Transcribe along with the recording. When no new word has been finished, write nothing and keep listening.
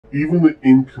Even the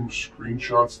income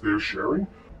screenshots they're sharing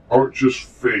aren't just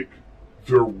fake,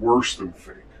 they're worse than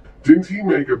fake. Didn't he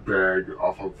make a bag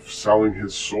off of selling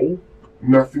his soul?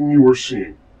 Nothing you are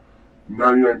seeing,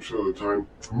 99% of the time,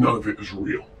 none of it is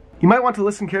real. You might want to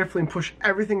listen carefully and push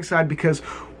everything aside, because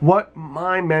what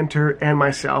my mentor and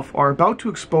myself are about to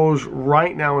expose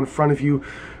right now in front of you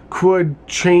could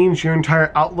change your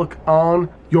entire outlook on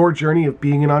your journey of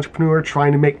being an entrepreneur,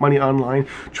 trying to make money online,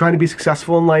 trying to be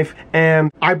successful in life.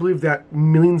 And I believe that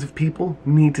millions of people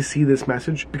need to see this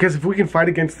message, because if we can fight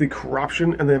against the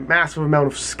corruption and the massive amount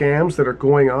of scams that are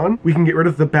going on, we can get rid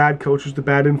of the bad coaches, the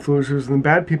bad influencers, and the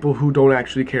bad people who don't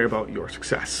actually care about your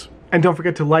success. And don't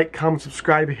forget to like, comment,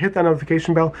 subscribe, hit that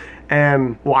notification bell,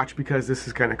 and watch, because this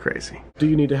is kind of crazy. Do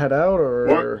you need to head out, or?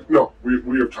 What? No,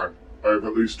 we have time. I have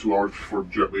at least 2 hours before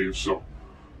jet leaves, so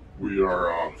we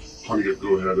are planning to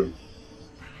go ahead and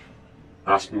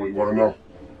ask me what you want to know.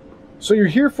 So you're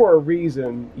here for a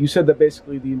reason. You said that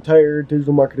basically the entire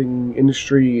digital marketing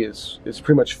industry is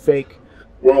pretty much fake.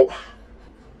 Well,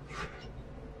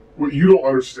 what you don't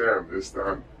understand is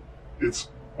that it's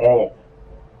all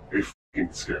a fucking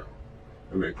scam.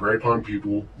 And they prey upon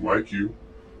people like you,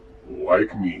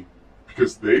 like me,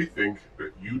 because they think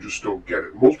that you just don't get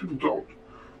it. Most people don't.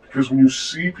 Because when you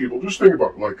see people, just think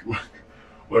about it,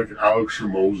 like Alex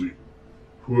Hormozy,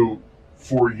 who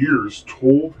for years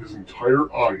told his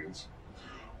entire audience,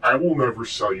 I will never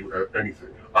sell you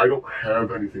anything. I don't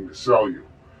have anything to sell you.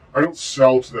 I don't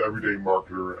sell to the everyday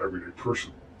marketer or everyday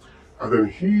person. And then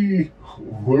he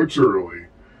literally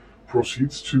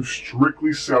proceeds to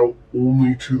strictly sell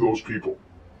only to those people.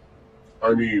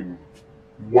 I mean,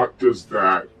 what does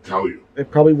that tell you? It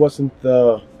probably wasn't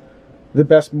the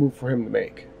best move for him to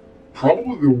make.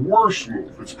 Probably the worst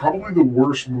move. It's probably the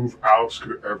worst move Alex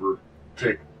could ever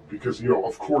take. Because, you know,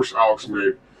 of course Alex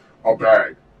made a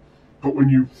bag. But when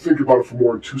you think about it for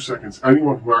more than 2 seconds,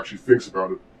 anyone who actually thinks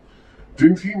about it,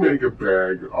 didn't he make a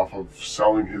bag off of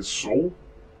selling his soul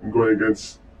and going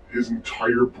against his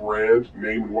entire brand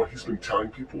name and what he's been telling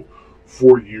people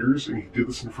for years? And he did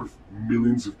this for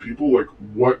millions of people. Like,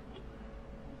 what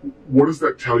does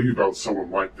that tell you about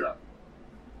someone like that?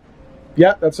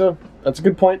 Yeah, that's a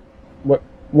good point.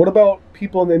 What about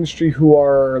people in the industry who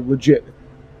are legit?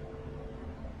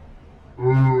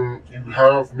 You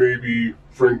have maybe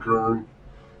Frank Kern.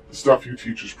 The stuff you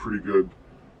teach is pretty good.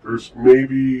 There's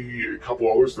maybe a couple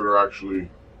others that are actually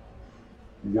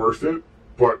worth it.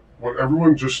 But what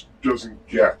everyone just doesn't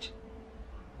get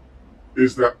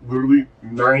is that literally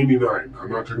 99,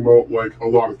 I'm not talking about like a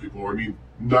lot of people, I mean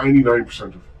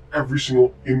 99% of every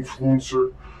single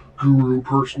influencer, guru,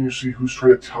 person you see who's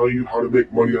trying to tell you how to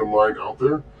make money online out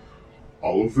there,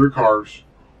 all of their cars,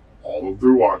 all of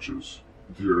their watches,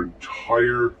 their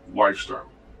entire lifestyle,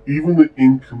 even the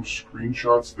income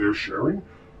screenshots they're sharing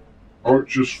aren't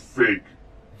just fake,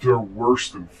 they're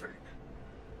worse than fake.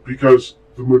 Because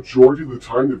the majority of the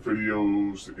time, the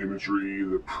videos, the imagery,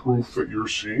 the proof that you're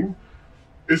seeing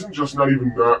isn't just not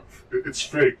even that, it's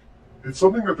fake. It's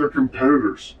something that their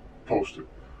competitors posted.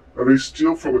 And they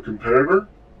steal from a competitor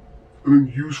and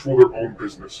then use for their own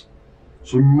business.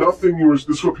 So nothing this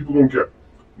is what people don't get.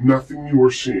 Nothing you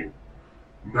are seeing,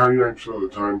 99% of the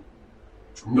time,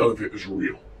 none of it is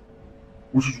real.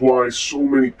 Which is why so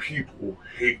many people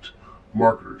hate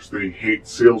marketers. They hate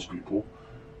salespeople,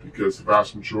 because the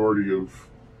vast majority of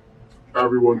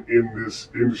everyone in this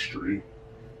industry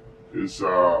is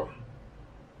a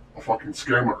fucking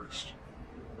scam artist.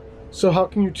 So how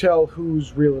can you tell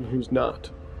who's real and who's not?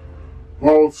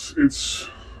 Well, it's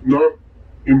not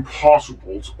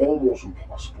impossible. It's almost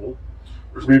impossible.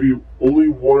 There's maybe only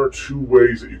 1 or 2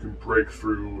 ways that you can break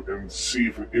through and see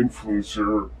if an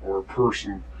influencer or a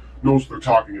person knows what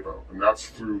they're talking about. And that's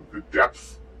through the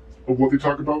depth of what they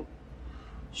talk about.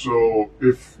 So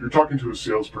if you're talking to a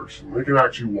salesperson, they can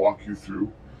actually walk you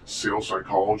through sales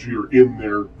psychology, or in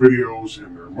their videos,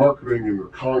 in their marketing, in their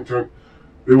content,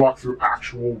 they walk through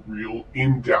actual, real,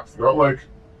 in-depth, not like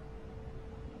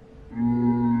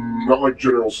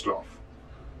general stuff.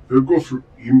 They'll go through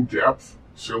in-depth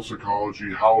sales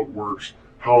psychology, how it works,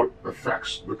 how it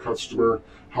affects the customer,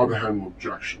 how to handle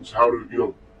objections, how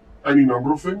to, any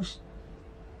number of things.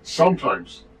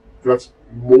 Sometimes that's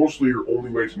mostly your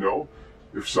only way to know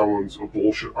if someone's a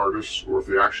bullshit artist or if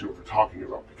they actually know what they're talking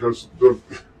about. Because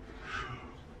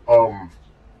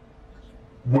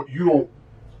what you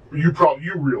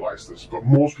realize this, but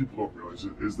most people don't realize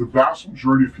it, is the vast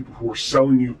majority of people who are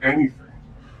selling you anything,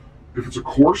 if it's a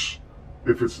course,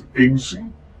 if it's an agency,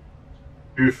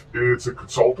 if it's a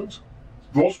consultant,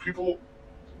 those people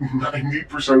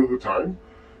 90% of the time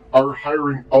are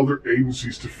hiring other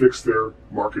agencies to fix their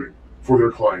marketing. for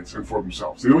their clients and for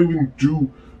themselves. They don't even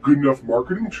do good enough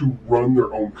marketing to run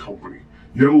their own company,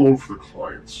 yet alone for their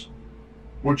clients,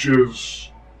 which is,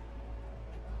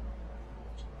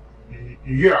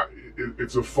 yeah,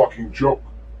 it's a fucking joke,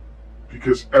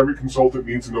 because every consultant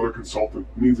needs another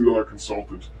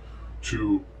consultant,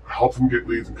 to help them get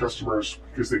leads and customers,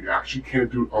 because they actually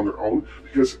can't do it on their own,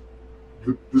 because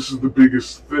this is the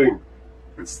biggest thing.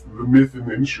 It's the myth in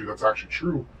the industry that's actually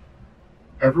true.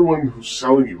 Everyone who's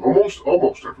selling you,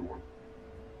 almost everyone,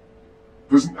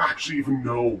 doesn't actually even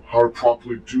know how to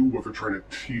properly do what they're trying to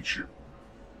teach you.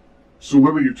 So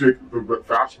whether you take the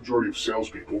vast majority of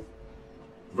salespeople,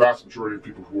 the vast majority of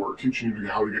people who are teaching you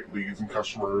how to get leads and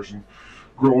customers and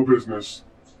grow a business,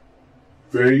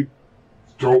 they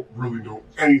don't really know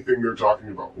anything they're talking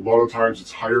about. A lot of times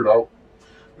it's hired out.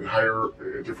 They hire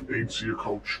a different agency or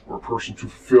coach or a person to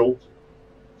fulfill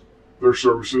their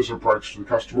services or products to the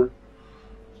customer.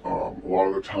 A lot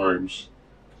of the times,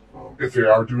 if they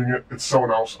are doing it, it's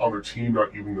someone else on their team,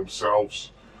 not even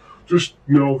themselves. Just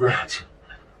know that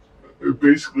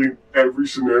basically every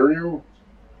scenario,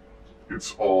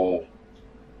 it's all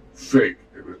fake.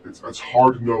 It's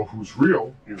hard to know who's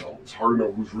real. It's hard to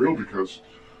know who's real because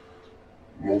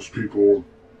most people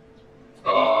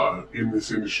in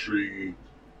this industry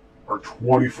are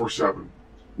 24/7.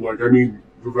 The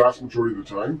vast majority of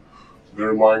the time,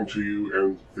 they're lying to you,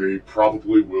 and they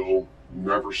probably will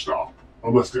never stop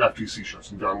unless the FTC shuts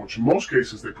them down, which in most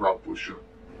cases they probably should.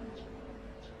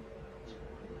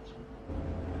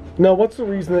 Now, what's the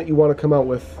reason that you want to come out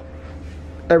with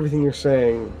everything you're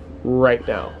saying right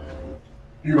now?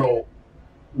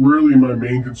 Really my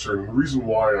main concern, and the reason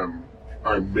why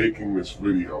I'm making this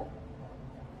video,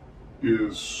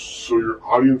 is so your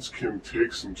audience can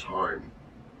take some time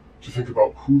to think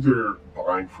about who they're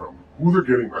buying from, who they're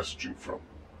getting messaging from,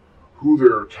 who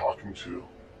they're talking to,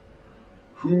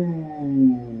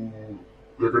 who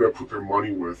they're going to put their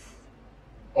money with,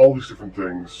 all these different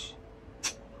things.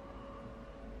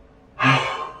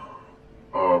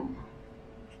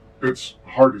 It's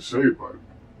hard to say, but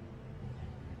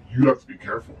you have to be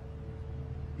careful.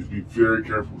 You have to be very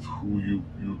careful with who you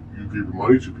give your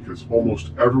money to, because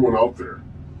almost everyone out there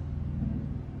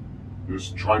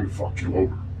is trying to fuck you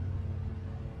over.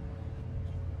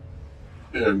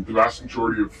 And the vast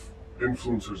majority of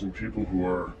influencers and people who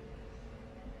are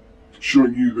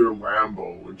showing you their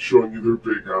Lambo and showing you their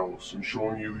big house and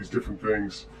showing you these different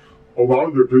things, a lot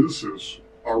of their businesses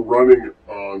are running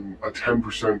on a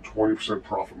 10%, 20%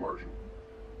 profit margin.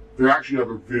 They actually have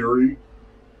a very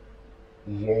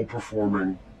low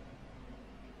performing,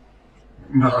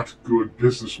 not good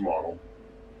business model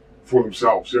for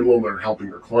themselves. Let alone they're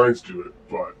helping their clients do it,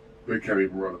 but they can't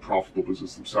even run a profitable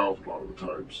business themselves a lot of the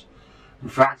times. In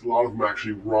fact, a lot of them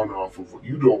actually run off of what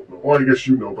you don't know. Well, I guess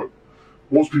you know, but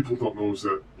most people don't know is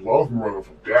that a lot of them run off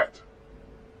of debt.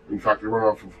 In fact, they run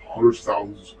off of hundreds of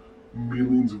thousands,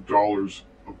 millions of dollars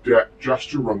of debt just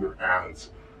to run their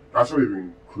ads. That's not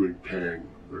even including paying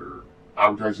their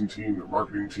advertising team, their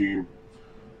marketing team,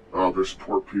 their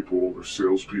support people, their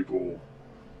sales people,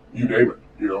 you name it.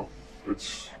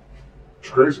 It's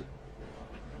crazy.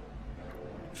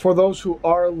 For those who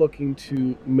are looking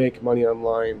to make money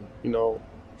online,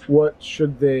 what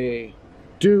should they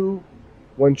do?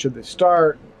 When should they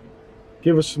start?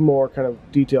 Give us some more kind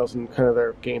of details and kind of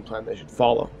their game plan they should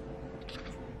follow.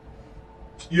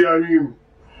 Yeah,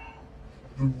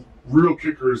 the real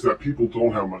kicker is that people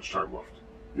don't have much time left.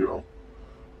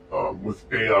 With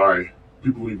AI,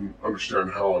 people even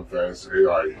understand how advanced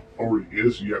AI already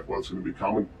is, yet what's going to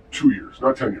become in 2 years,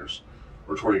 not 10 years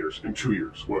or 20 years, in 2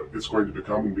 years, what it's going to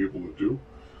become and be able to do.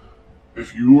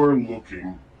 If you are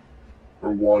looking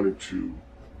or wanting to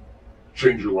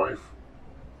change your life,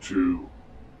 to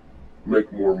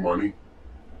make more money,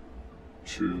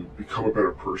 to become a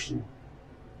better person,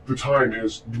 the time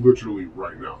is literally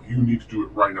right now. You need to do it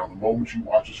right now. The moment you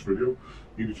watch this video,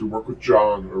 you need to work with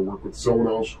Jon or work with someone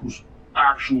else who's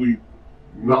actually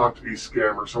not a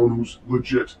scammer, someone who's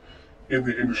legit in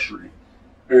the industry,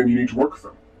 and you need to work with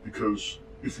them. Because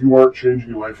if you aren't changing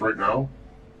your life right now,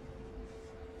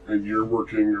 and you're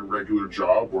working your regular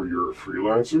job, or you're a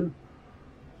freelancer,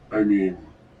 or you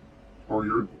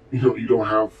don't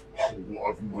have a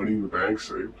lot of money in the bank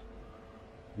saved,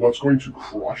 what's going to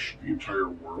crush the entire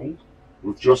world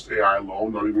with just AI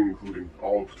alone, not even including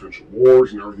all the potential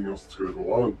wars and everything else that's going to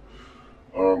go on,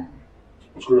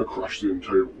 what's going to crush the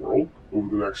entire world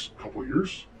over the next couple of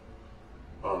years,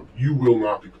 you will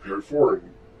not be prepared for, and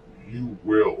you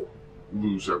will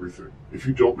lose everything. If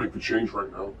you don't make the change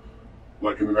right now,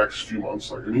 like in the next few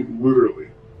months, literally,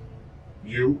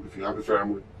 if you have a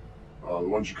family, the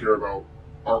ones you care about,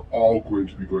 are all going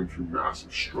to be going through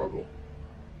massive struggle.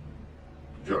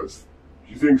 Because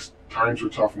you think times are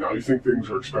tough now, you think things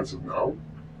are expensive now,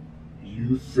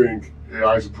 you think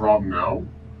AI is a problem now,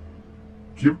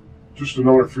 give just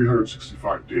another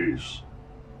 365 days.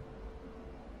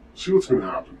 See what's going to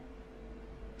happen.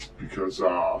 Because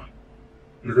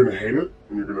you're going to hate it,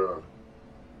 and you're going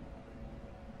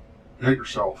to hate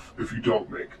yourself if you don't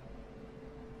make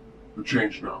the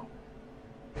change now.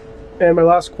 And my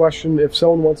last question, if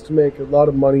someone wants to make a lot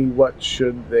of money, what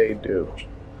should they do?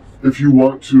 If you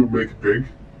want to make it big,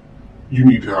 you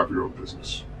need to have your own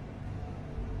business.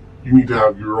 You need to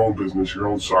have your own business, your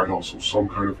own side hustle, some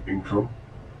kind of income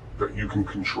that you can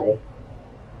control.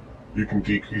 You can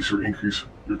decrease or increase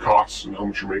your costs and how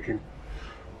much you're making.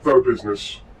 Without a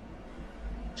business,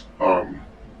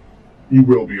 you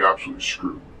will be absolutely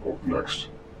screwed over the next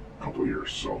couple of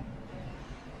years. So,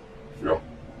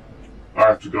 I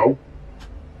have to go,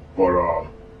 but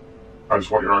I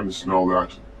just want your audience to know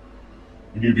that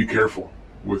you need to be careful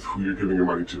with who you're giving your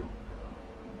money to.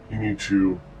 You need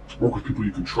to work with people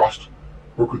you can trust,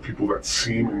 work with people that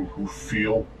seem and who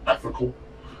feel ethical,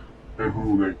 and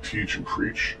who, when they teach and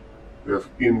preach, they have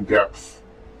in-depth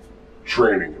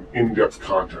training and in-depth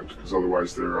content, because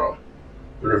otherwise they're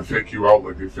going to fake you out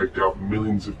like they faked out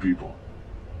millions of people.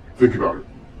 Think about it.